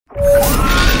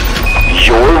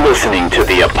listening to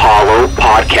the Apollo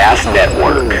Podcast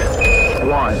Network.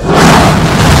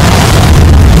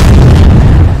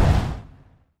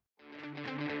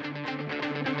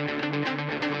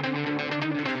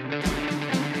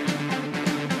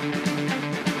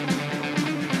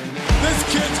 This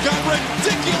kid's got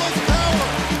ridiculous power.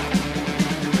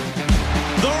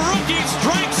 The rookie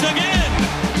strikes again.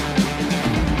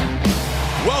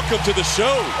 Welcome to the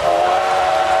show.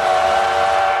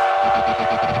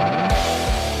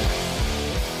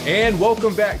 And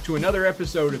welcome back to another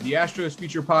episode of the Astros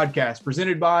Future Podcast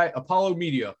presented by Apollo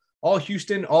Media, all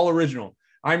Houston, all original.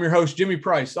 I'm your host, Jimmy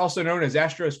Price, also known as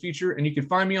Astros Future, and you can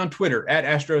find me on Twitter at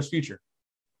Astros Future.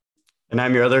 And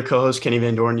I'm your other co-host, Kenny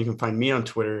Van Dorn. You can find me on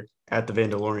Twitter at The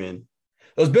Vandalorian.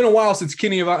 It's been a while since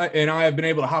Kenny and I have been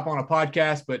able to hop on a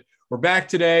podcast, but we're back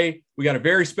today. We got a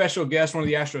very special guest, one of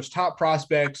the Astros' top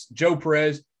prospects, Joe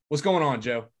Perez. What's going on,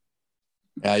 Joe?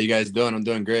 How you guys doing? I'm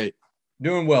doing great.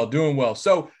 Doing well.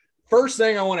 So first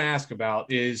thing I want to ask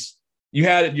about is you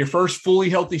had your first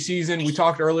fully healthy season. We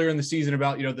talked earlier in the season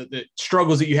about, the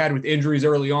struggles that you had with injuries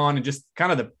early on and just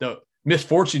kind of the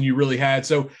misfortune you really had.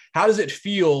 So how does it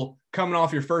feel coming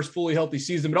off your first fully healthy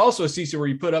season, but also a season where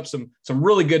you put up some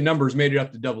really good numbers, made it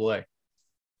up to Double-A?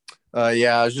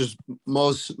 Yeah, I was just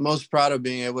most proud of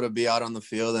being able to be out on the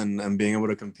field and being able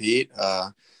to compete.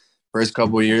 First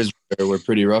couple of years were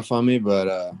pretty rough on me,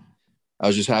 but I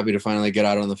was just happy to finally get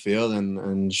out on the field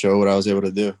and show what I was able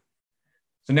to do.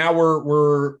 So now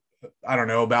we're I don't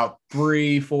know, about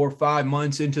 3, 4, 5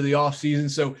 months into the off season.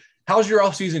 So how's your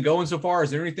off season going so far?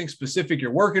 Is there anything specific you're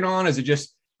working on? Is it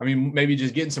just, maybe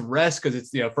just getting some rest because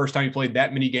it's the first time you played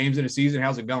that many games in a season?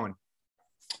 How's it going?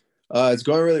 It's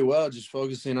going really well. Just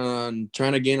focusing on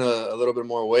trying to gain a little bit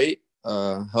more weight,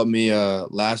 help me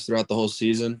last throughout the whole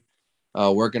season.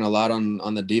 Working a lot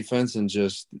on the defense and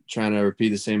just trying to repeat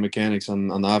the same mechanics on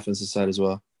the offensive side as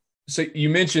well. So you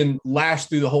mentioned last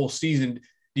through the whole season.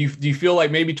 Do you feel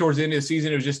like maybe towards the end of the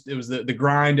season it was the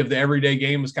grind of the everyday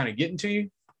game was kind of getting to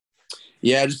you?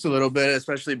 Yeah, just a little bit,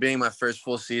 especially being my first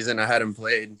full season. I hadn't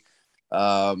played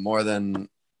more than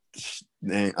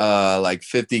like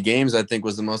 50 games, I think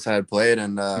was the most I had played.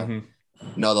 And,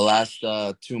 the last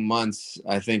 2 months,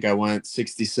 I think I went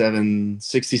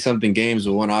 60-something games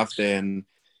with one off day. And,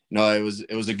 it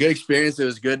was a good experience. It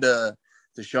was good to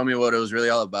show me what it was really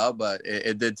all about, but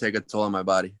it did take a toll on my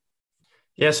body.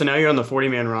 Yeah, so now you're on the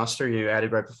 40-man roster. You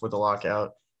added right before the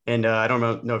lockout. And I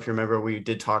don't know if you remember, we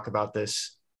did talk about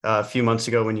this a few months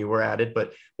ago when you were added,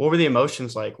 but what were the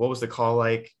emotions like? What was the call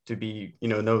like to be,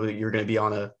 know that you're going to be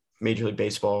on a Major League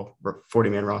Baseball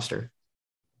 40-man roster?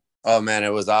 Oh man, it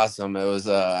was awesome. It was,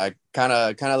 I kind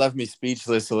of left me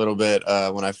speechless a little bit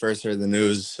when I first heard the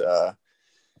news. It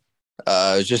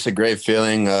was just a great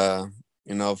feeling,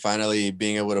 finally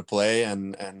being able to play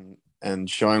and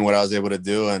showing what I was able to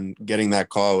do, and getting that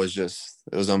call it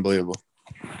was unbelievable.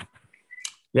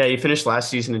 Yeah, you finished last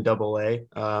season in Double-A.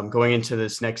 Going into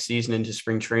this next season, into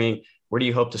spring training, where do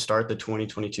you hope to start the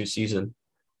 2022 season?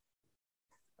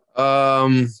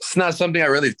 It's not something I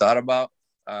really thought about.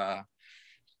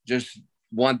 Just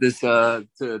want this to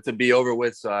be over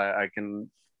with so I can,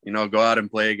 go out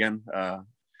and play again.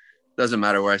 Doesn't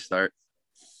matter where I start.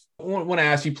 I want to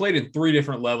ask, you played in 3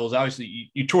 different levels.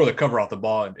 Obviously, you tore the cover off the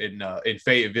ball in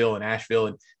Fayetteville and Asheville,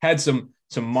 and had some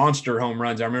monster home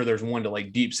runs. I remember there's one to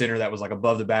like deep center that was like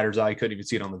above the batter's eye. You couldn't even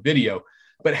see it on the video.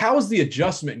 But how was the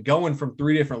adjustment going from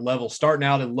 3 different levels, starting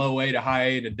out in low A to high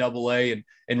A to Double-A?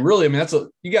 And really,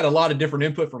 you got a lot of different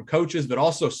input from coaches, but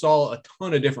also saw a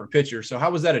ton of different pitchers. So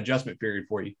how was that adjustment period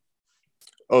for you?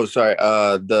 Oh, sorry.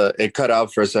 It cut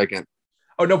out for a second.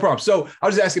 Oh, no problem. So I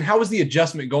was just asking, how was the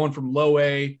adjustment going from low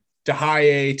A to high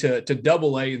A to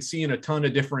Double-A and seeing a ton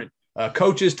of different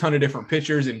coaches, ton of different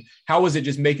pitchers, and how was it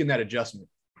just making that adjustment?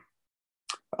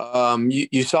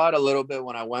 You saw it a little bit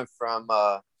when I went from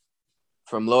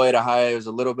low A to high A. It was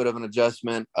a little bit of an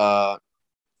adjustment.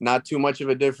 Not too much of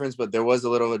a difference, but there was a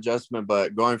little adjustment.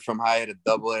 But going from high A to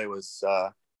Double-A was,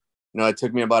 it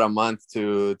took me about a month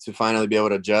to finally be able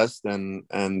to adjust, and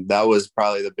that was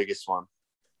probably the biggest one.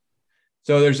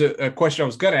 So there's a question I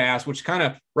was going to ask, which kind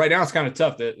of right now it's kind of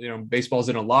tough that, baseball's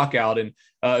in a lockout, and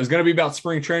it's going to be about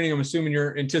spring training. I'm assuming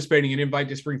you're anticipating an invite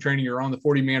to spring training. You're on the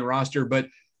 40-man roster, but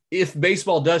if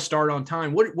baseball does start on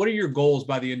time, what are your goals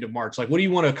by the end of March? Like, what do you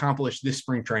want to accomplish this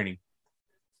spring training?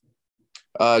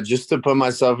 Just to put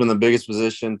myself in the biggest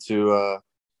position to,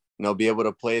 be able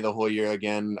to play the whole year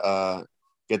again,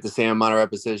 get the same amount of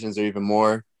repetitions or even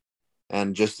more,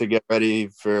 and just to get ready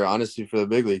for the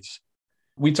big leagues.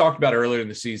 We talked about earlier in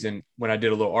the season when I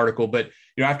did a little article, but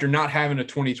after not having a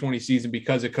 2020 season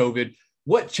because of COVID,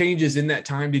 what changes in that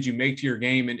time did you make to your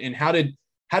game, and how did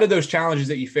how did those challenges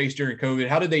that you faced during COVID,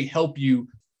 how did they help you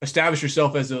establish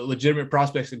yourself as a legitimate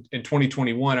prospect in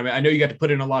 2021? I mean, I know you got to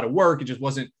put in a lot of work. It just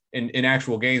wasn't in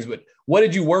actual games, but what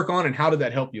did you work on and how did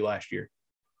that help you last year?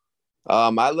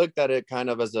 I looked at it kind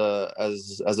of as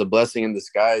a blessing in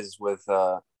disguise with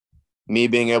me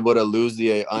being able to lose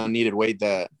the unneeded weight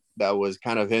that was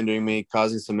kind of hindering me,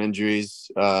 causing some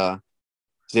injuries. Was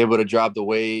able to drop the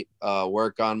weight,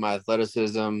 work on my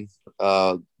athleticism,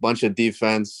 bunch of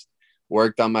defense,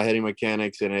 worked on my hitting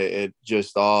mechanics, and it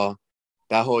just all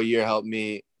that whole year helped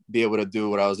me be able to do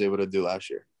what I was able to do last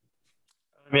year.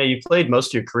 I mean, you played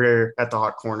most of your career at the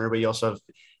hot corner, but you also have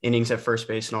innings at first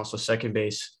base and also second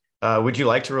base. Would you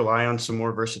like to rely on some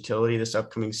more versatility this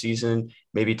upcoming season?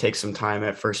 Maybe take some time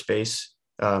at first base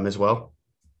as well?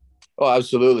 Oh,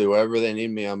 absolutely. Wherever they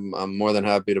need me, I'm more than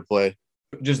happy to play.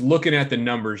 Just looking at the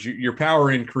numbers, your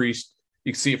power increased.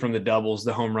 You can see it from the doubles,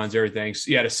 the home runs, everything. So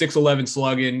you had a 611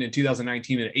 slug in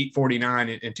 2019 and an 849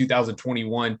 in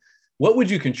 2021. What would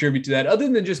you contribute to that other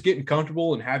than just getting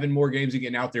comfortable and having more games and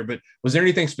getting out there? But was there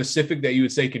anything specific that you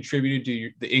would say contributed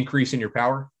to the increase in your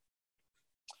power?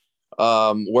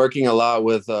 Working a lot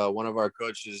with one of our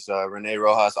coaches, Rene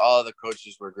Rojas. All of the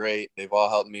coaches were great. They've all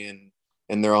helped me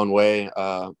in their own way.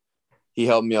 He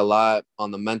helped me a lot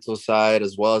on the mental side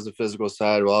as well as the physical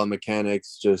side, with all the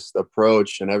mechanics, just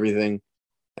approach and everything.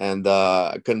 And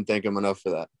I couldn't thank him enough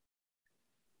for that.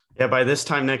 Yeah, by this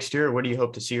time next year, where do you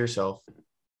hope to see yourself?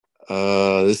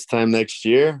 This time next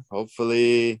year,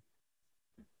 hopefully.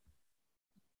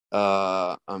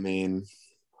 Hopefully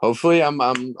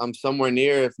I'm somewhere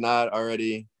near, if not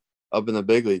already up in the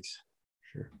big leagues.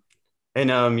 Sure.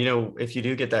 And if you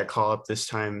do get that call up this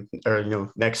time, or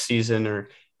next season, or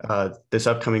this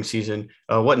upcoming season,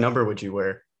 what number would you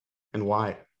wear, and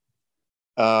why?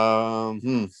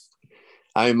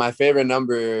 My favorite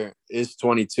number is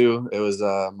 22. It was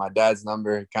my dad's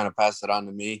number. Kind of passed it on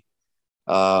to me.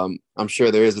 I'm sure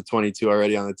there is a 22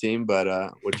 already on the team,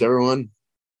 but whichever one.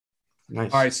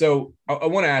 Nice. All right, so I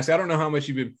want to ask, I don't know how much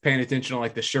you've been paying attention to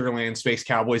like the Sugar Land Space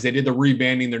Cowboys. They did the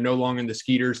rebanding. They're no longer in the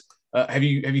Skeeters. Have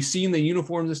you seen the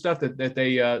uniforms and stuff that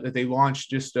they launched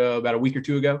just about a week or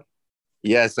two ago?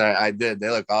 Yes, I did. They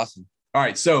look awesome. All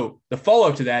right, so the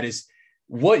follow-up to that is,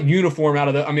 what uniform out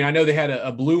of the – I mean, I know they had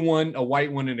a blue one, a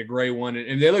white one, and a gray one,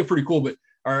 and they look pretty cool, but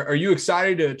are you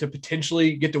excited to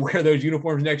potentially get to wear those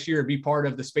uniforms next year and be part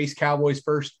of the Space Cowboys'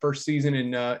 first season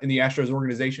in the Astros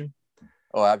organization?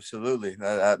 Oh, absolutely.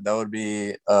 That would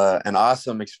be an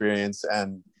awesome experience.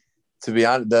 And to be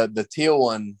honest, the teal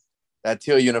one, that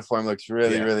teal uniform looks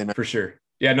really nice. For sure.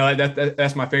 Yeah, no,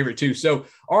 that's my favorite too. So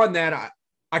on that,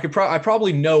 I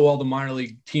probably know all the minor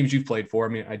league teams you've played for. I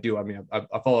mean, I do. I mean,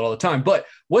 I follow it all the time. But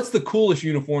what's the coolest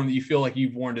uniform that you feel like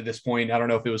you've worn to this point? I don't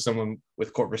know if it was someone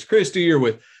with Corpus Christi or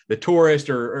with the Tourist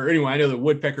or anyway. I know the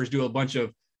Woodpeckers do a bunch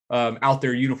of out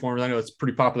there uniforms. I know it's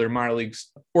pretty popular in minor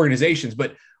leagues organizations.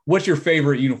 But what's your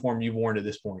favorite uniform you've worn to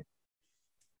this point?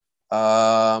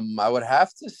 I would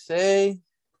have to say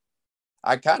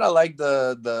I kind of like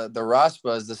the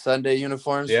Raspas, the Sunday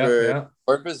uniforms for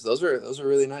Corpus. Those are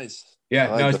really nice.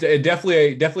 Yeah, no, it's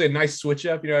definitely a nice switch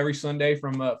up. Every Sunday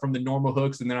from the normal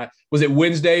hooks, and then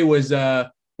Wednesday was the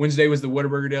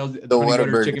Whataburger Dale, the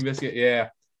Whataburger chicken biscuit.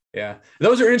 Yeah,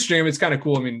 those are interesting. It's kind of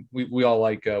cool. I mean, we all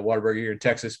like Whataburger here in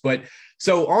Texas. But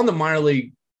so on the minor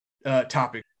league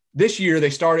topic, this year they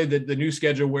started the new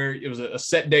schedule where it was a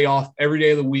set day off every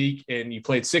day of the week, and you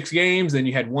played 6 games, then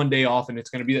you had 1 day off, and it's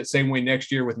going to be that same way next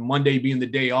year with Monday being the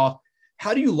day off.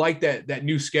 How do you like that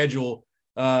new schedule?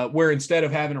 Where instead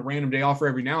of having a random day off for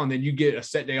every now and then, you get a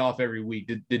set day off every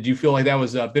week. Did you feel like that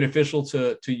was beneficial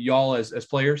to y'all as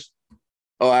players?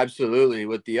 Oh, absolutely.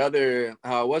 With the other,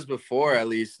 how it was before, at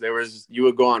least, you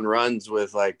would go on runs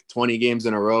with like 20 games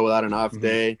in a row without an off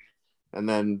day, and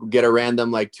then get a random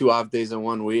like 2 off days in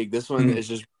 1 week. This one is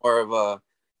just more of a,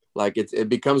 like it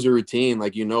becomes a routine.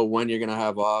 Like, when you're going to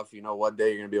have off, what day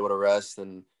you're going to be able to rest.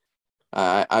 And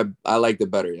I liked it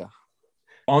better. Yeah.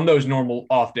 On those normal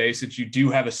off days, since you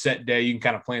do have a set day, you can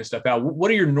kind of plan stuff out.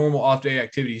 What are your normal off day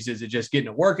activities? Is it just getting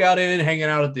a workout in, hanging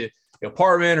out at the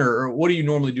apartment, or what do you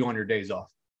normally do on your days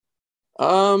off?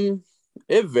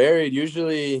 It varied.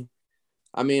 Usually,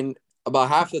 I mean, about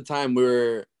half the time we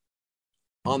were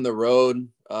on the road,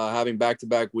 having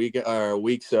back-to-back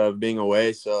weeks of being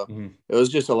away. So it was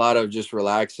just a lot of just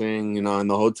relaxing, in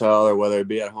the hotel, or whether it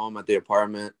be at home at the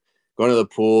apartment, going to the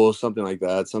pool, something like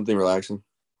that, something relaxing.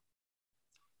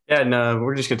 Yeah, and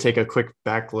we're just going to take a quick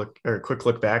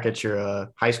look back at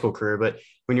your high school career. But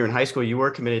when you were in high school, you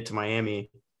were committed to Miami.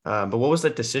 But what was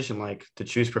that decision like to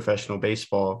choose professional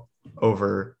baseball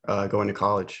over going to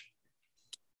college?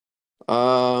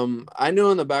 I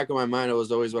knew in the back of my mind it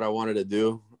was always what I wanted to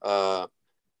do. I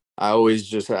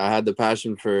had the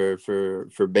passion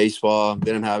for baseball.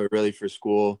 Didn't have it really for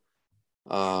school,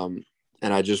 and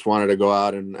I just wanted to go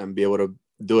out and be able to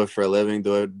do it for a living,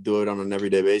 do it on an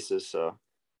everyday basis. So.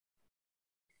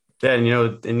 Yeah,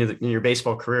 and in your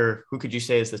baseball career, who could you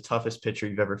say is the toughest pitcher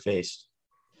you've ever faced?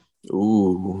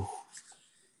 Ooh,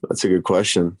 that's a good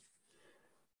question.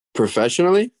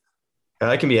 Professionally?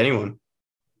 That can be anyone.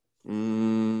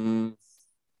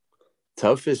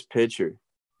 Toughest pitcher.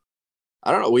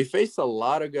 I don't know. We faced a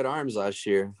lot of good arms last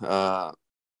year.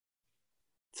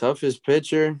 Toughest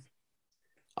pitcher.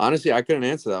 Honestly, I couldn't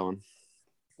answer that one.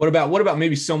 What about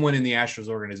maybe someone in the Astros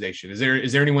organization? Is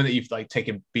there anyone that you've like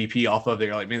taken BP off of?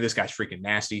 They're like, man, this guy's freaking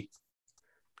nasty.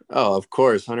 Oh, of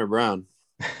course, Hunter Brown.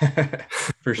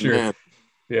 For sure. Man.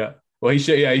 Yeah. Well, he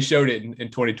showed it in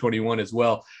 2021 as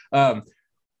well.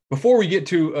 Before we get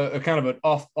to a kind of an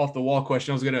off the wall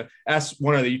question, I was going to ask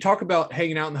one other. You talk about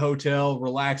hanging out in the hotel,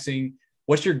 relaxing.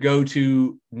 What's your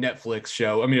go-to Netflix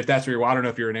show? I mean, if that's where I don't know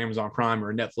if you're an Amazon Prime or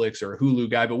a Netflix or a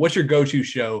Hulu guy, but what's your go-to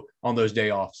show on those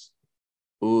day offs?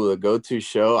 Ooh, the go-to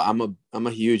show. I'm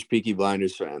a huge Peaky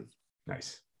Blinders fan.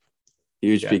 Nice.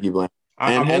 Huge Peaky Blinders.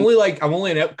 I'm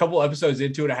only a couple episodes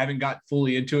into it. I haven't got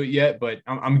fully into it yet, but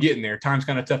I'm getting there. Time's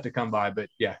kind of tough to come by, but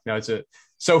yeah, no,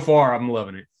 so far I'm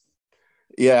loving it.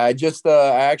 Yeah, I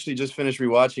actually just finished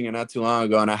rewatching it not too long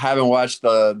ago, and I haven't watched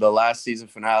the last season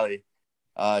finale,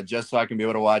 just so I can be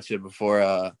able to watch it before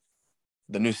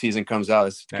the new season comes out.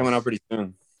 It's coming out pretty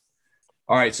soon.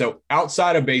 All right, so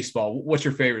outside of baseball, what's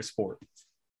your favorite sport?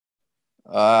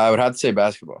 I would have to say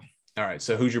basketball. All right,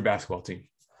 so who's your basketball team?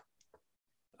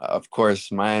 Of course,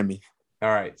 Miami. All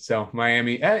right, so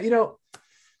Miami. Can't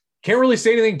really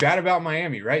say anything bad about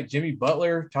Miami, right? Jimmy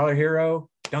Butler, Tyler Hero,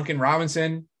 Duncan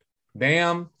Robinson,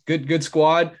 Bam, good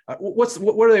squad.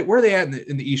 Where are they at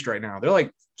in the East right now? They're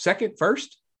like second,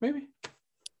 first, maybe.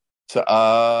 So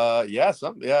yeah.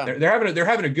 They're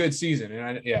having a good season,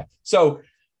 and So,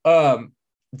 do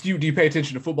you pay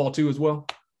attention to football too as well?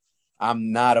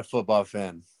 I'm not a football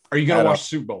fan. Are you going to watch the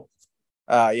Super Bowl?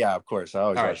 Yeah, of course. I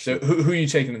always All right. So who are you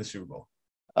taking to the Super Bowl?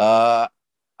 I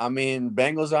mean,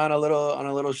 Bengals on a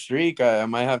little streak. I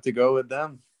might have to go with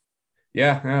them.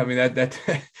 Yeah, I mean that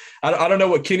I don't know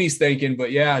what Kenny's thinking,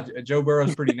 but yeah, Joe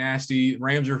Burrow's pretty nasty.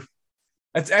 Rams are.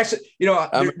 That's actually,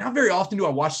 not very often do I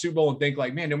watch Super Bowl and think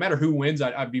like, man, no matter who wins,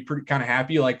 I'd be pretty kind of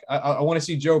happy. Like I want to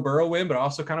see Joe Burrow win, but I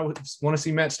also kind of want to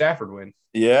see Matt Stafford win.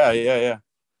 Yeah.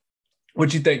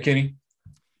 What'd you think, Kenny?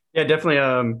 Yeah, definitely.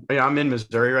 I'm in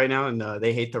Missouri right now, and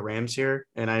they hate the Rams here,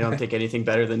 and I don't think anything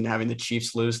better than having the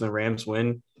Chiefs lose and the Rams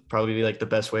win. Probably be like the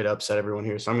best way to upset everyone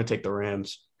here. So I'm going to take the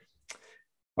Rams.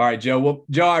 All right, Joe. Well,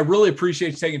 Joe, I really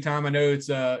appreciate you taking time. I know it's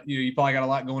you probably got a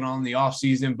lot going on in the off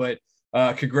season, but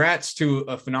congrats to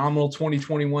a phenomenal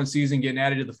 2021 season, getting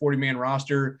added to the 40-man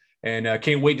roster, and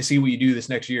can't wait to see what you do this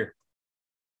next year.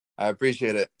 I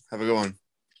appreciate it. Have a good one.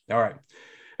 All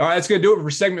right, that's going to do it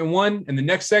for segment one. In the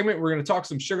next segment, we're going to talk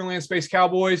some Sugar Land Space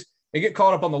Cowboys and get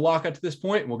caught up on the lockout to this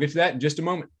point, and we'll get to that in just a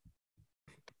moment.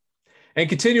 And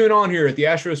continuing on here at the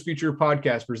Astros Future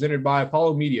Podcast presented by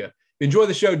Apollo Media. If you enjoy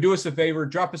the show, do us a favor,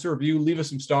 drop us a review, leave us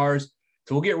some stars.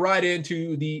 So we'll get right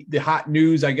into the hot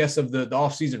news, I guess, of the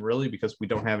offseason, really, because we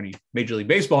don't have any Major League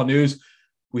Baseball news.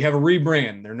 We have a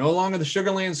rebrand. They're no longer the Sugar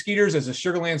Land Skeeters as the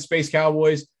Sugar Land Space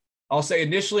Cowboys. I'll say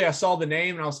initially I saw the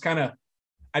name and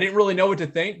I didn't really know what to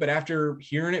think, but after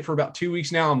hearing it for about 2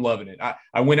 weeks now, I'm loving it.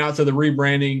 I went out to the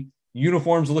rebranding.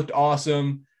 Uniforms looked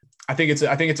awesome. I think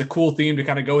it's a cool theme to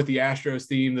kind of go with the Astros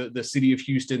theme, the city of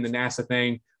Houston, the NASA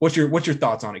thing. What's your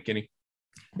thoughts on it, Kenny?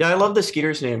 Yeah, I love the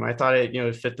Skeeters name. I thought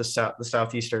it fit the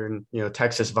southeastern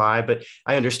Texas vibe, but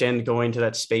I understand going to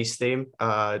that space theme.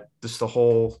 Just the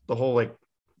whole like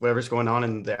whatever's going on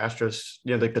in the Astros.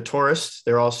 Like the tourists,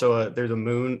 they're also they're the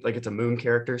moon, like it's a moon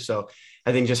character. So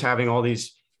I think just having all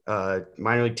these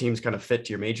minor league teams kind of fit to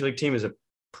your major league team is a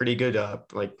pretty good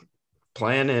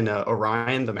plan. And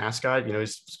Orion, the mascot,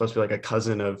 he's supposed to be like a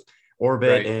cousin of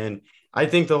Orbit. Right. And I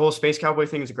think the whole Space Cowboy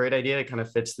thing is a great idea. It kind of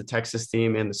fits the Texas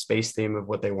theme and the space theme of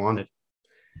what they wanted.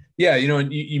 Yeah,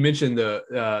 and you mentioned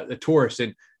the tourists.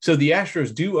 And so the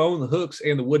Astros do own the Hooks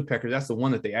and the Woodpeckers. That's the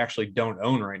one that they actually don't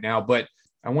own right now. But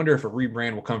I wonder if a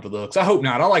rebrand will come to the Hooks. I hope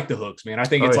not. I like the Hooks, man. I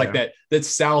think it's like that the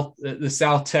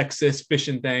South Texas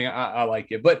fishing thing. I like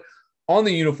it. But on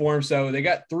the uniform, so they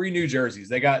got 3 new jerseys.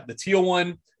 They got the teal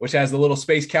one, which has the little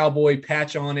Space Cowboy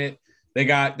patch on it. They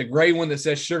got the gray one that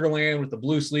says Sugar Land with the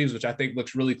blue sleeves, which I think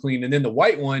looks really clean. And then the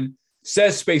white one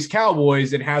says Space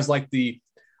Cowboys and has like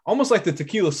almost like the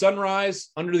Tequila Sunrise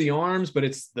under the arms, but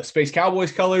it's the Space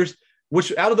Cowboys colors.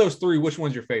 Which out of those 3, which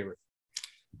one's your favorite?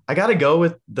 I got to go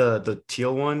with the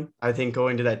teal one. I think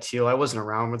going to that teal, I wasn't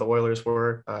around where the Oilers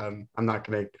were. I'm not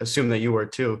going to assume that you were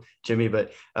too, Jimmy,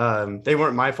 but they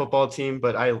weren't my football team.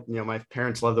 But my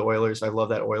parents love the Oilers. I love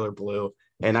that Oiler blue.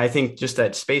 And I think just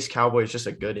that Space Cowboy is just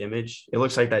a good image. It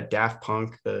looks like that Daft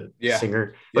Punk, the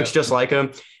singer, looks just like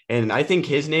him. And I think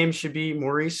his name should be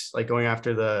Maurice, like going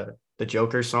after the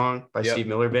Joker song by Steve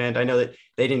Miller Band. I know that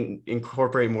they didn't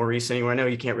incorporate Maurice anywhere. I know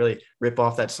you can't really rip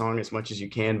off that song as much as you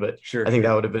can, but sure, I think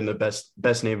that would have been the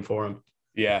best name for him.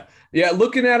 Yeah.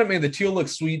 Looking at it, man, the teal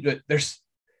looks sweet, but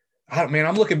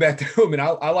I'm looking back to him, and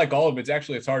I like all of them.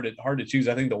 It's hard to choose.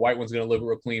 I think the white one's going to look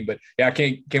real clean, but yeah, I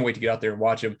can't wait to get out there and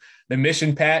watch him. The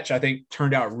mission patch, I think,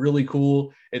 turned out really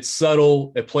cool. It's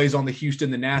subtle. It plays on the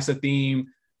Houston, the NASA theme,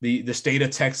 the state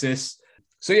of Texas.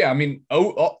 So yeah, I mean,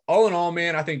 all in all,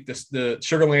 man, I think the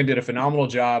Sugarland did a phenomenal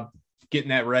job getting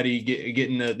that ready,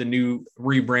 getting the new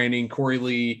rebranding. Corey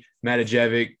Lee,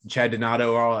 Matajevic, Chad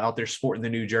Donato are all out there sporting the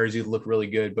new jersey. Look really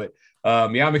good. But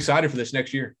I'm excited for this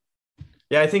next year.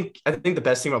 Yeah, I think the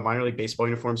best thing about minor league baseball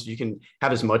uniforms is you can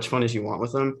have as much fun as you want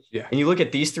with them. Yeah. And you look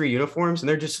at these 3 uniforms, and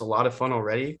they're just a lot of fun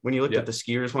already. When you looked at the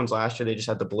Skiers ones last year, they just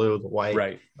had the blue, the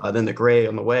white, then the gray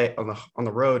on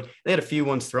the road. They had a few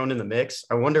ones thrown in the mix.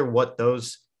 I wonder what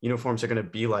those uniforms are going to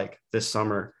be like this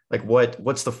summer. Like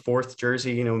what's the 4th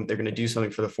jersey? They're going to do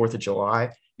something for the 4th of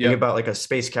July. Think about like a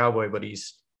Space Cowboy, but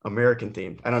he's American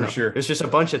themed. I don't know. Sure. There's just a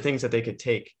bunch of things that they could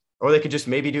take. Or they could just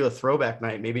maybe do a throwback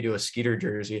night, maybe do a Skeeter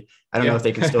jersey. I don't know if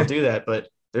they can still do that, but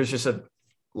there's just a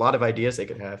lot of ideas they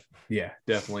could have. Yeah,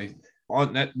 definitely.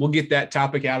 On that, we'll get that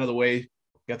topic out of the way.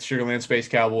 Got the Sugarland Space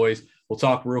Cowboys. We'll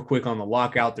talk real quick on the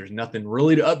lockout. There's nothing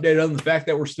really to update other than the fact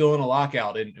that we're still in a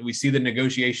lockout, and we see the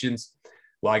negotiations.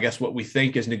 Well, I guess what we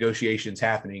think is negotiations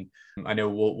happening. I know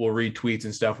we'll read tweets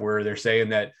and stuff where they're saying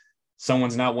that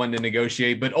someone's not wanting to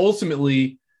negotiate, but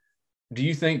ultimately, do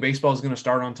you think baseball is going to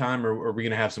start on time, or are we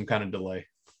going to have some kind of delay?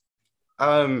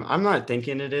 I'm not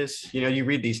thinking it is. You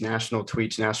read these national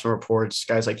tweets, national reports,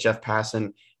 guys like Jeff Passan,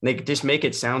 and they just make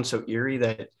it sound so eerie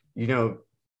that, is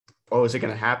it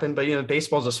going to happen? But,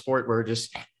 baseball is a sport where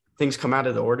just things come out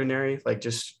of the ordinary, like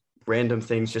just random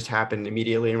things just happen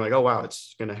immediately. And we're like, oh, wow,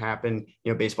 it's going to happen.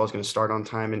 Baseball is going to start on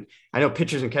time. And I know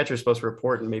pitchers and catchers are supposed to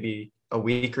report in maybe a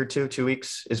week or 2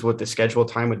 weeks is what the scheduled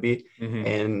time would be. Mm-hmm.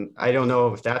 And I don't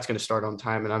know if that's going to start on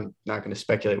time, and I'm not going to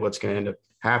speculate what's going to end up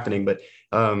happening, but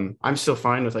I'm still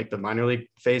fine with like the minor league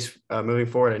phase moving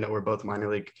forward. I know we're both minor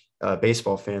league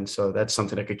baseball fans, so that's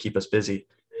something that could keep us busy.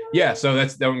 Yeah. So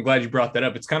I'm glad you brought that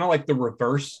up. It's kind of like the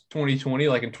reverse 2020.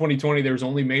 Like in 2020, there was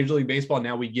only Major League Baseball.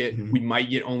 Now we might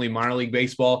get only minor league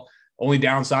baseball. Only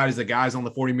downside is the guys on the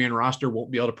 40-man roster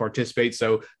won't be able to participate.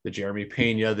 So the Jeremy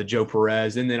Pena, the Joe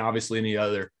Perez, and then obviously any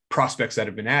other prospects that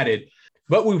have been added.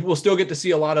 But we will still get to see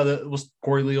a lot of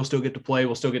Corey Lee will still get to play.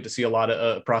 We'll still get to see a lot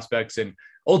of prospects. And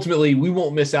ultimately, we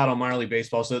won't miss out on minor league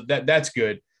baseball. So that's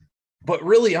good. But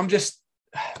really, I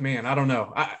don't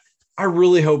know. I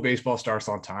really hope baseball starts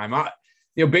on time.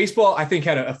 Baseball, I think,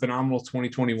 had a phenomenal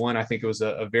 2021. I think it was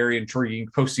a very intriguing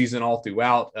postseason all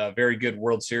throughout. A very good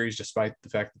World Series, despite the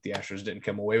fact that the Astros didn't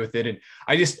come away with it. And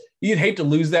you'd hate to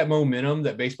lose that momentum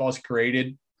that baseball's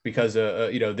created because,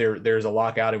 there's a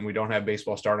lockout and we don't have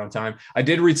baseball start on time. I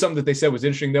did read something that they said was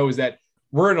interesting, though, is that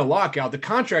we're in a lockout. The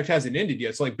contract hasn't ended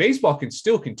yet. So, baseball can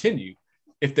still continue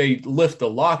if they lift the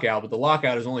lockout, but the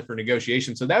lockout is only for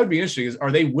negotiation. So that would be interesting.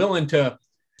 Are they willing to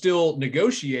still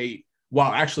negotiate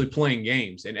while actually playing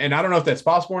games? And I don't know if that's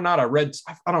possible or not. I don't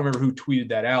remember who tweeted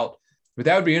that out, but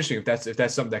that would be interesting if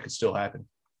that's something that could still happen.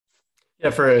 Yeah,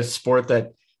 for a sport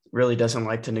that really doesn't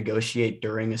like to negotiate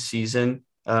during a season,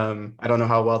 I don't know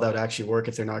how well that would actually work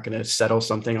if they're not going to settle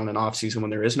something on an off season when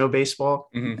there is no baseball.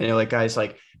 Mm-hmm. And guys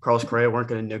like Carlos Correa weren't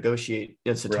going to negotiate.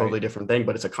 It's a totally different thing,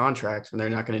 but it's a contract and they're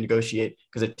not going to negotiate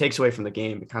because it takes away from the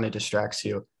game. It kind of distracts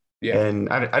you. Yeah. And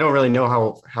I don't really know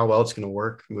how well it's going to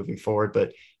work moving forward,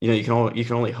 but you can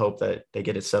only hope that they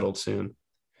get it settled soon.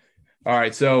 All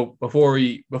right. So before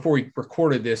we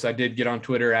recorded this, I did get on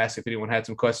Twitter, asked if anyone had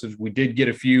some questions. We did get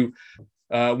a few.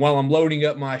 While I'm loading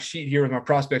up my sheet here with my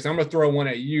prospects, I'm going to throw one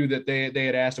at you that they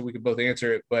had asked and we could both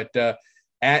answer it. But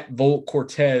at Volt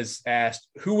Cortez asked,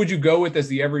 who would you go with as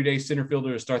the everyday center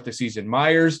fielder to start the season?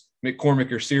 Myers,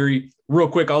 McCormick, or Siri? Real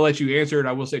quick, I'll let you answer it.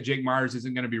 I will say Jake Myers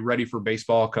isn't going to be ready for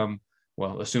baseball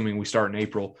assuming we start in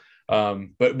April.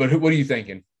 But what are you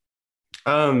thinking?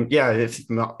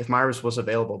 If Myers was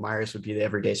available, Myers would be the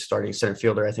everyday starting center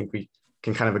fielder. I think we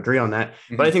can kind of agree on that.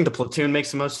 Mm-hmm. But I think the platoon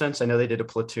makes the most sense. I know they did a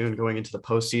platoon going into the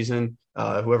postseason.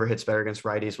 Whoever hits better against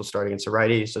righties will start against the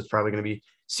righties. So it's probably going to be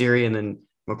Siri, and then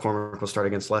McCormick will start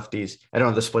against lefties. I don't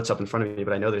have the splits up in front of me,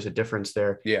 but I know there's a difference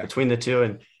there between the two.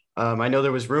 And I know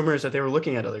there was rumors that they were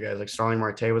looking at other guys, like Starling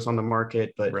Marte was on the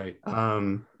market, but Right.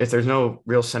 If there's no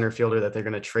real center fielder that they're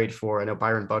going to trade for, I know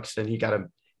Byron Buxton, he got a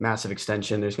massive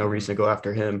extension. There's no reason to go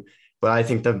after him, but I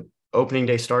think the opening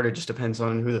day starter just depends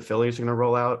on who the Phillies are going to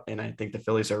roll out. And I think the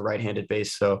Phillies are right-handed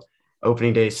base. So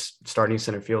opening day starting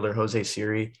center fielder, Jose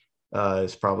Siri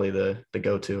is probably the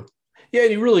go-to. Yeah,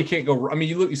 and you really can't go. I mean,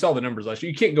 you saw the numbers last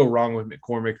year. You can't go wrong with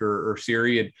McCormick or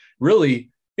Siri. And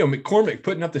really, McCormick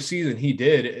putting up the season he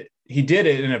did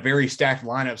it in a very stacked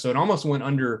lineup. So it almost went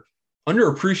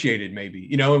underappreciated maybe,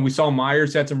 and we saw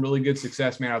Myers had some really good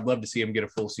success, man. I'd love to see him get a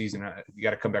full season. You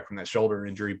got to come back from that shoulder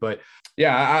injury, but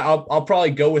yeah, I'll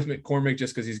probably go with McCormick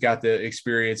just because he's got the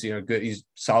experience, good. He's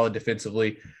solid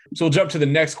defensively. So we'll jump to the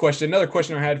next question. Another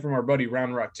question I had from our buddy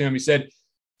Round Rock Tim. He said,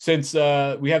 since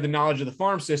we have the knowledge of the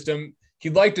farm system,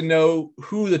 he'd like to know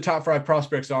who the top 5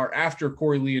 prospects are after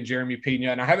Corey Lee and Jeremy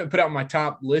Pena. And I haven't put out my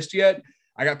top list yet.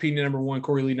 I got Pena number 1,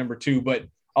 Corey Lee number 2, but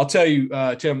I'll tell you,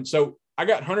 Tim, so I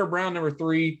got Hunter Brown number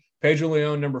 3, Pedro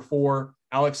Leon number 4,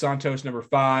 Alex Santos number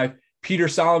 5, Peter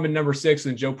Solomon number 6,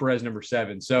 and Joe Perez number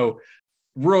 7. So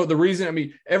the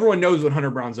reason, everyone knows what Hunter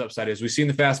Brown's upside is. We've seen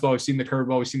the fastball, we've seen the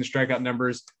curveball, we've seen the strikeout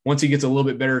numbers. Once he gets a little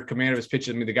bit better command of his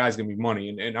pitches, the guy's going to be money.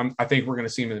 And I think we're going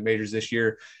to see him in the majors this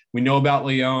year. We know about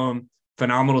Leon.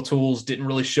 Phenomenal tools, didn't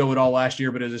really show it all last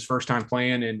year, but it was his first time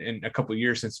playing in a couple of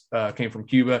years since came from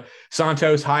Cuba.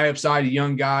 Santos, high upside, a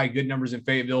young guy, good numbers in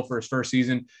Fayetteville for his first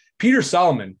season. Peter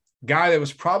Solomon, guy that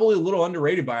was probably a little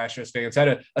underrated by Astros fans,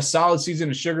 had a solid season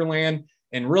in Sugar Land.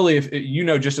 And really, if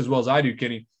just as well as I do,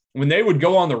 Kenny, when they would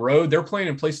go on the road, they're playing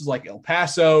in places like El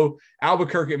Paso,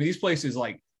 Albuquerque. These places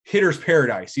like hitter's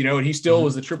paradise, and he still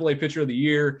was the AAA pitcher of the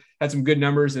year, had some good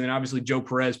numbers. And then obviously Joe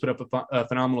Perez put up a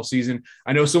phenomenal season.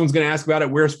 I know someone's going to ask about it.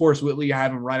 Where's Forrest Whitley? I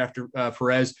have him right after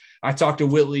Perez. I talked to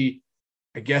Whitley,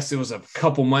 I guess it was a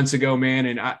couple months ago, man.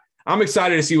 And I'm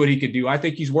excited to see what he could do. I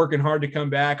think he's working hard to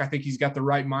come back. I think he's got the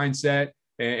right mindset,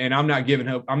 and I'm not giving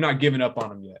up. I'm not giving up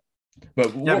on him yet.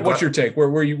 But what's your take?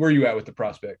 Where you at with the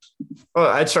prospects? Well,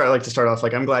 I'd like to start off.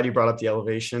 I'm glad you brought up the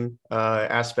elevation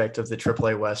aspect of the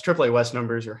AAA West. AAA West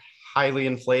numbers are highly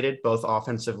inflated, both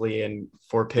offensively and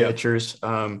for pitchers.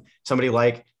 Somebody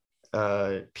like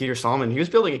Peter Solomon, he was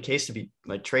building a case to be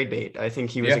like trade bait. I think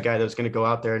he was a guy that was going to go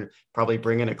out there and probably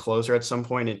bring in a closer at some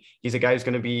point. And he's a guy who's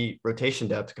going to be rotation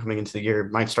depth coming into the year.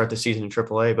 Might start the season in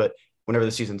AAA, but whenever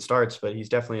the season starts. But he's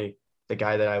definitely the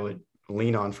guy that I would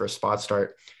lean on for a spot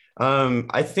start.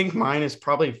 I think mine is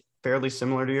probably fairly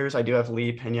similar to yours. I do have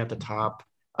Lee Pena at the top.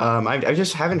 I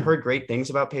just haven't heard great things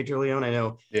about Pedro Leon. I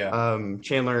know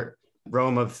Chandler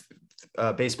Rome of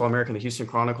Baseball America and the Houston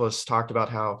Chronicle has talked about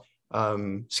how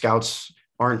scouts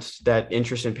aren't that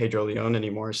interested in Pedro Leon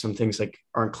anymore. Some things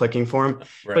aren't clicking for him,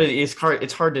 right. But it's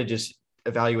hard to just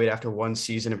evaluate after one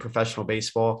season in professional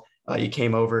baseball. He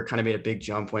came over, kind of made a big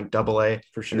jump, went AA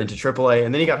for sure, and then to AAA,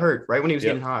 and then he got hurt right when he was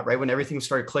getting hot, right when everything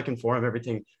started clicking for him.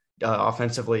 Everything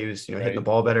offensively, he was hitting the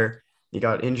ball better. He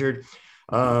got injured.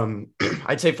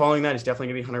 I'd say following that is definitely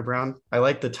going to be Hunter Brown. I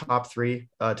like the top 3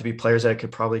 to be players that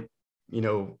could probably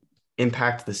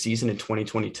impact the season in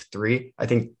 2023. I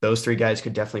think those 3 guys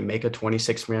could definitely make a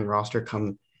 26-man roster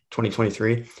come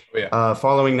 2023.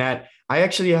 Following that, I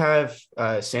actually have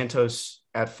Santos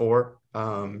at 4.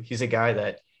 He's a guy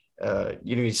that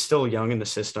he's still young in the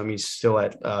system. He's still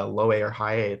at low A or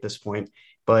high A at this point,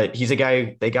 but he's a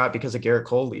guy they got because of Garrett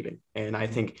Cole leaving. And I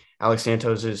think Alex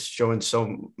Santos is showing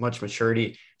so much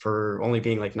maturity for only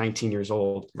being 19 years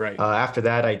old. Right. After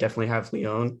that, I definitely have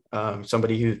Leon,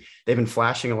 somebody who they've been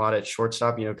flashing a lot at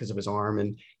shortstop, because of his arm,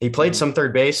 and he played some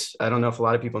third base. I don't know if a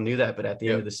lot of people knew that, but at the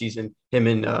end of the season, him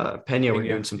and Pena were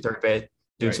doing some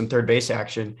third base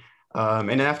action. And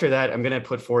then after that, I'm going to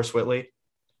put Forrest Whitley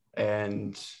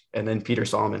and then Peter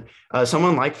Solomon.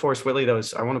 Someone like Forrest Whitley, though,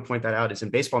 I want to point that out, is in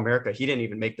Baseball America, he didn't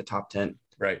even make the top 10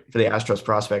 for the Astros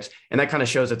prospects. And that kind of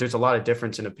shows that there's a lot of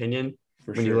difference in opinion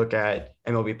when you look at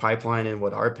MLB Pipeline and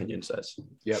what our opinion says.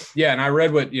 Yep. Yeah. And I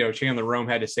read what, Chandler Rome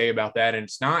had to say about that. And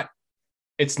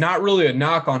it's not really a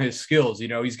knock on his skills.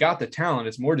 He's got the talent.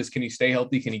 It's more just, can he stay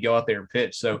healthy? Can he go out there and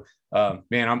pitch? So,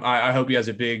 man, I hope he has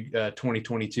a big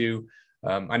 2022.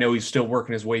 I know he's still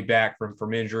working his way back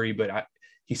from injury, but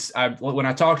when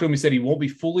I talked to him, he said he won't be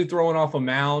fully throwing off a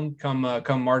mound come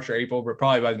March or April, but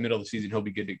probably by the middle of the season, he'll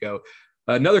be good to go.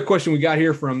 Another question we got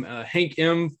here from Hank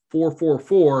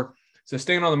M444. So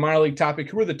staying on the minor league topic,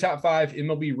 who are the top 5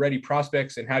 MLB ready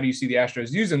prospects, and how do you see the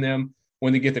Astros using them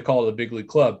when they get the call to the big league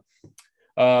club?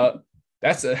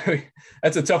 That's a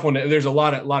tough one. There's a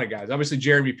lot of guys. Obviously,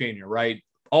 Jeremy Pena, right?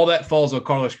 All that falls on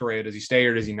Carlos Correa. Does he stay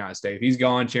or does he not stay? If he's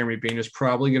gone, Jeremy Pena is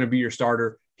probably going to be your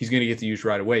starter. He's going to get the use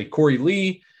right away. Corey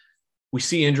Lee, we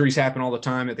see injuries happen all the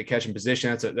time at the catching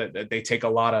position. That they take a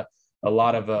lot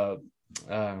of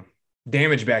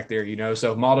damage back there, you know.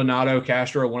 So Maldonado,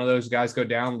 Castro, one of those guys go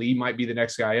down. Lee might be the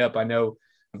next guy up. I know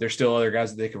there's still other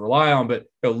guys that they can rely on, but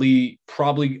Lee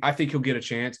probably, I think he'll get a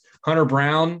chance. Hunter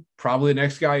Brown, probably the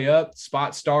next guy up,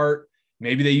 spot start.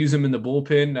 Maybe they use him in the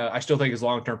bullpen. I still think his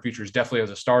long-term future is definitely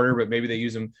as a starter, but maybe they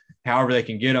use him however they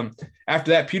can get him. After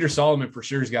that, Peter Solomon for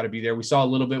sure has got to be there. We saw a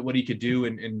little bit what he could do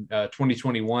in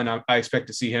 2021. I expect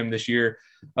to see him this year.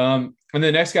 And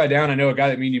the next guy down, I know a guy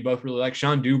that me and you both really like,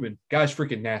 Sean Dubin. Guy's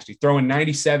freaking nasty. Throwing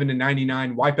 97 to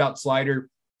 99, wipeout slider.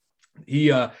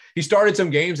 He started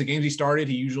some games. The games he started,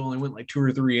 he usually only went like 2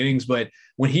 or 3 innings. But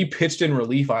when he pitched in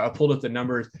relief, I pulled up the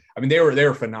numbers. I mean, they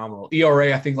were phenomenal.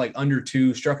 ERA, I think like under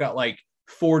 2, struck out like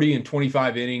 40 and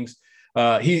 25 innings.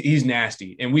 He's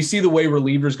nasty. And we see the way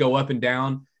relievers go up and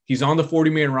down. He's on the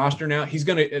 40-man roster now. He's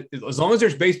going to, as long as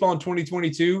there's baseball in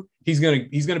 2022, he's going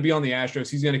to be on the Astros.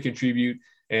 He's going to contribute.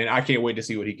 And I can't wait to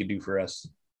see what he can do for us.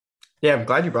 Yeah, I'm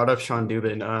glad you brought up Sean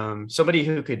Dubin. Somebody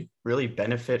who could really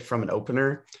benefit from an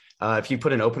opener. If you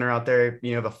put an opener out there,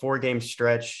 you have a 4-game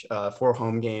stretch, 4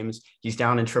 home games. He's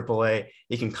down in AAA.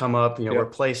 He can come up,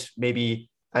 replace maybe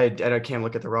 – I can't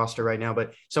look at the roster right now,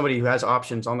 but somebody who has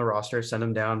options on the roster, send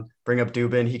him down, bring up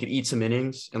Dubin. He could eat some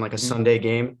innings in like a Sunday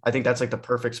game. I think that's like the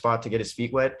perfect spot to get his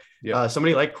feet wet. Yeah.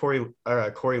 Somebody like Corey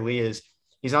Lee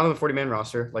he's not on the 40-man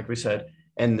roster, like we said,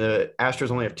 and the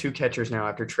Astros only have 2 catchers now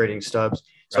after trading Stubbs.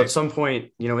 So At some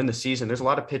point, in the season, there's a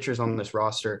lot of pitchers on this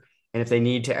roster. And if they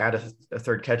need to add a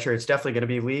third catcher, it's definitely going to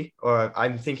be Lee. Or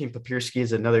I'm thinking Papirski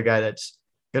is another guy that's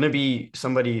going to be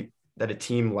somebody that a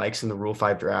team likes in the Rule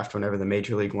 5 draft whenever the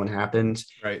Major League one happens.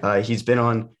 Right. He's been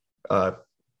on the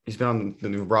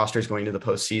new rosters going to the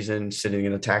postseason, sitting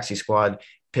in a taxi squad.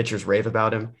 Pitchers rave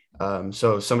about him.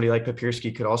 So somebody like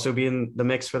Papirski could also be in the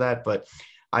mix for that. But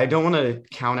I don't want to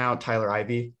count out Tyler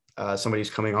Ivey, somebody who's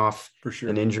coming off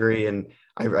an injury. And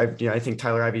I think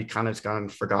Tyler Ivey kind of has gone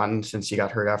forgotten since he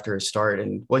got hurt after his start.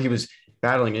 And he was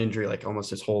battling an injury like almost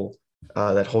his whole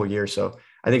that whole year. So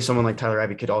I think someone like Tyler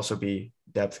Ivey could also be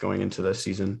depth going into the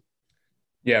season.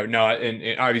 Yeah, no,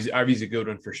 and Ivey's a good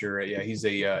one for sure. Yeah, he's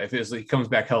if he comes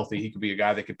back healthy, he could be a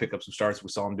guy that could pick up some starts. We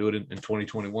saw him do it in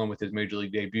 2021 with his Major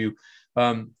League debut.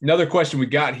 Another question we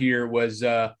got here was,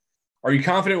 are you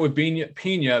confident with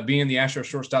Pena being the Astros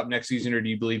shortstop next season, or do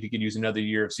you believe he could use another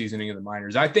year of seasoning in the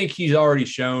minors? I think he's already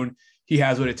shown he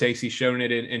has what it takes. He's shown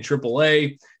it in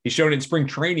AAA. He's shown it in spring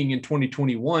training in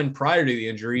 2021 prior to the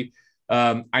injury.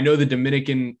 I know the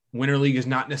Dominican Winter League is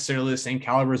not necessarily the same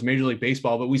caliber as Major League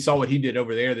Baseball, but we saw what he did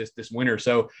over there this winter.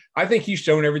 So I think he's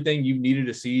shown everything you needed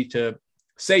to see to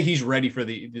say he's ready for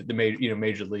the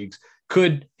major leagues.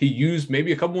 Could he use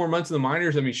maybe a couple more months in the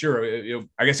minors? I mean, sure,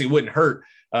 I guess it wouldn't hurt.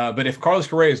 But if Carlos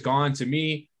Correa is gone, to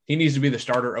me, he needs to be the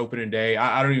starter opening day.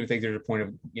 I don't even think there's a point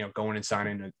of going and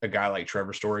signing a guy like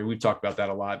Trevor Story. We've talked about that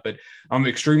a lot, but I'm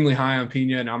extremely high on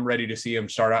Pena, and I'm ready to see him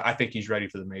start. I think he's ready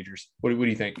for the majors. What do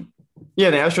you think? Yeah,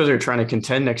 the Astros are trying to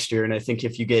contend next year, and I think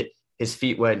if you get his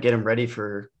feet wet, get him ready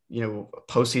for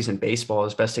postseason baseball,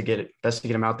 it's best to get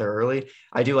him out there early.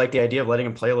 I do like the idea of letting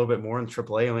him play a little bit more in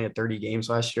AAA. Only had 30 games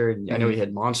last year, and I know he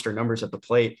had monster numbers at the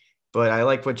plate. But I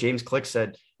like what James Click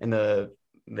said in the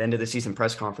end of the season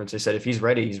press conference. They said if he's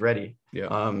ready, he's ready.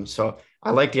 Yeah. So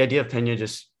I like the idea of Pena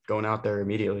just going out there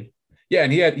immediately. Yeah,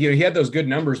 and he had those good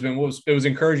numbers, but it was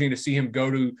encouraging to see him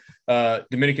go to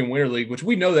Dominican Winter League, which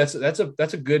we know that's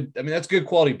a good. I mean, that's good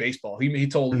quality baseball. He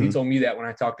told me that when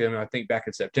I talked to him, I think back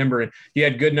in September, and he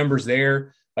had good numbers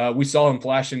there. We saw him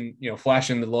flashing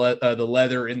the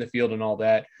leather in the field and all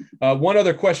that. One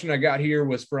other question I got here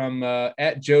was from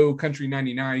at Joe Country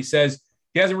 99. He says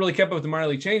he hasn't really kept up with the minor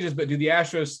league changes, but do the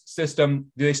Astros system,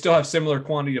 do they still have similar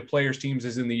quantity of players teams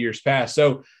as in the years past?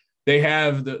 So they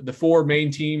have the 4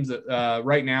 main teams that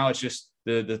right now it's just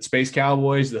the Space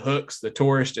Cowboys, the Hooks, the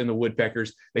Tourists, and the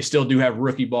Woodpeckers. They still do have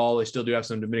rookie ball. They still do have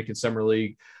some Dominican Summer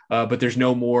League, but there's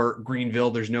no more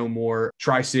Greenville. There's no more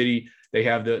Tri-City. They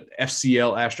have the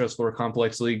FCL Astros Florida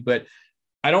Complex League, but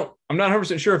I'm not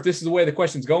 100% sure if this is the way the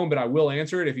question's going, but I will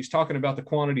answer it. If he's talking about the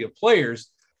quantity of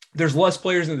players, there's less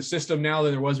players in the system now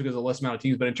than there was because of less amount of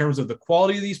teams. But in terms of the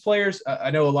quality of these players, I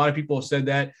know a lot of people have said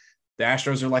that the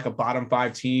Astros are like a bottom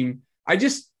 5 team.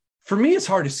 For me, it's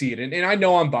hard to see it. And I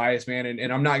know I'm biased, man,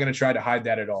 and I'm not going to try to hide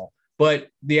that at all. But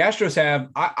the Astros have,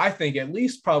 I think, at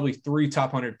least probably 3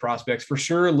 top 100 prospects, for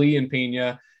sure, Lee and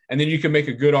Pena. And then you can make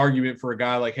a good argument for a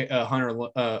guy like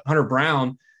Hunter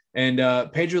Brown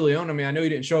and Pedro Leon. I mean, I know he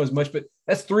didn't show as much, but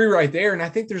that's 3 right there. And I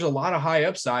think there's a lot of high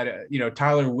upside.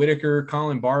 Tyler Whitaker,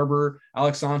 Colin Barber,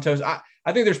 Alex Santos. I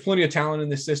think there's plenty of talent in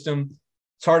this system.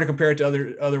 it's hard to compare it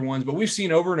to other ones, but we've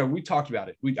seen over and over. We talked about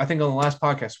it. I think on the last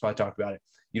podcast, we probably talked about it.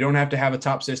 You don't have to have a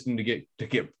top system to get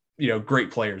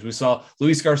great players. We saw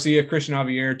Luis Garcia, Christian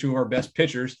Javier, two of our best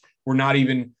pitchers, were not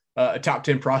even a top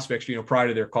 10 prospects, prior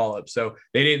to their call up. So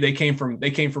they came from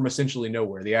essentially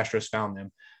nowhere. The Astros found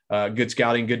them. Good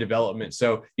scouting, good development.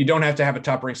 So you don't have to have a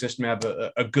top ranked system to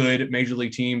have a good major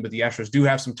league team, but the Astros do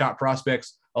have some top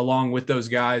prospects along with those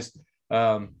guys.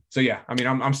 So yeah, I mean,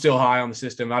 I'm still high on the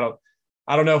system.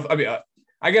 I don't know if,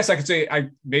 I guess I could say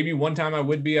maybe one time I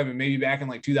would be. I mean, maybe back in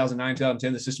like 2009,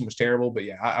 2010, the system was terrible, but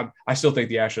yeah, I still think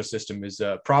the Astros system is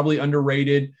probably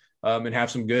underrated and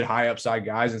have some good high upside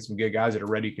guys and some good guys that are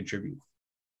ready to contribute.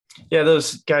 Yeah,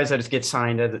 those guys that just get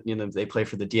signed, they play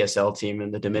for the DSL team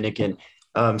in the Dominican.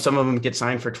 Some of them get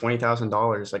signed for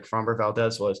 $20,000, like Framber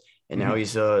Valdez was, and now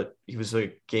he was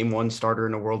a game one starter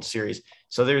in a World Series.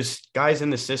 So there's guys in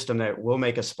the system that will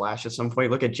make a splash at some point.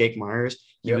 Look at Jake Myers.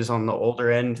 He was on the older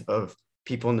end of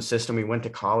people in the system. We went to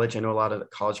college. I know a lot of the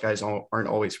college guys aren't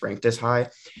always ranked as high.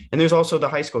 And there's also the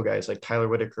high school guys like Tyler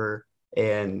Whitaker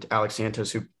and Alex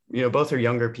Santos, who, both are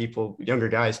younger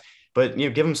guys, but,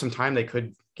 give them some time. They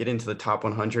could get into the top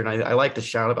 100. I like the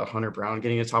shout about Hunter Brown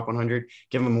getting a top 100,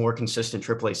 give him a more consistent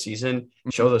AAA season,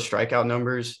 show those strikeout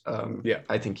numbers.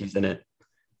 I think he's in it.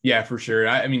 Yeah, for sure.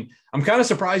 I mean, I'm kind of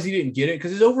surprised he didn't get it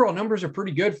because his overall numbers are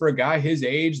pretty good for a guy his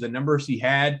age. The numbers he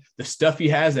had, the stuff he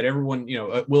has that everyone,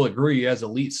 will agree he has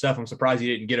elite stuff. I'm surprised he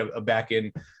didn't get a back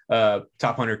end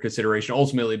top 100 consideration.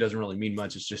 Ultimately, it doesn't really mean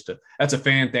much. It's just that's a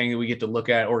fan thing that we get to look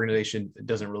at. Organization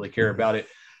doesn't really care about it.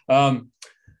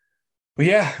 But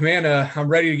yeah, man, I'm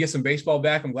ready to get some baseball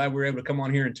back. I'm glad we were able to come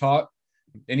on here and talk.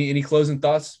 Any closing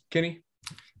thoughts, Kenny?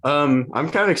 I'm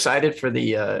kind of excited for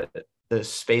the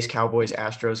Space Cowboys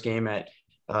Astros game at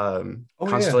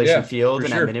Constellation Field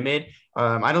and at Minute Maid.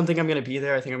 I don't think I'm going to be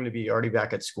there. I think I'm going to be already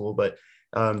back at school, but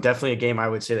definitely a game I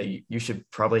would say that you should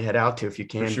probably head out to if you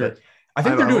can. Sure. But I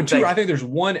think they're doing two. I think there's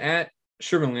one at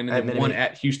Sugarland and then one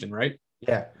at Houston, right?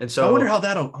 Yeah. And so I wonder how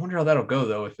that'll go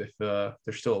though if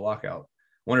there's still a lockout.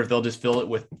 Wonder if they'll just fill it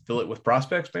with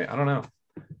prospects, man. I don't know.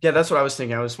 Yeah, that's what I was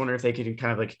thinking. I was wondering if they could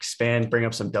kind of like expand, bring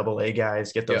up some AA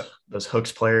guys, get those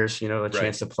hooks players, a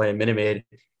chance to play a Minute Maid.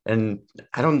 And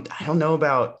I don't know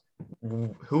about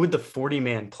who would the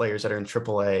 40-man players that are in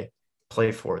AAA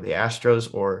play for, the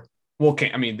Astros or? Well,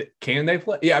 can they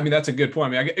play? Yeah, I mean that's a good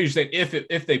point. I mean, you're saying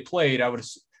if they played, I would.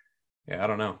 Yeah, I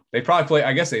don't know. They probably play.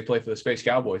 I guess they play for the Space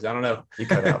Cowboys. I don't know. You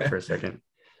cut out for a second.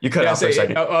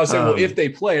 Well, if they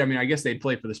play, I mean, I guess they'd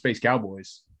play for the Space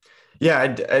Cowboys.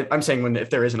 Yeah, I'm saying if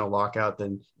there isn't a lockout,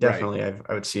 then definitely I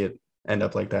would see it end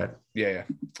up like that. Yeah.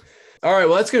 All right,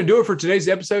 well, that's going to do it for today's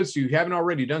episode. So if you haven't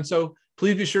already done so,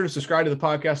 please be sure to subscribe to the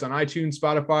podcast on iTunes,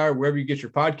 Spotify, or wherever you get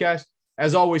your podcast.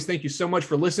 As always, thank you so much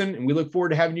for listening, and we look forward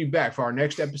to having you back for our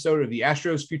next episode of the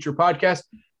Astros Future Podcast,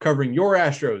 covering your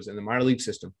Astros and the minor league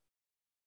system.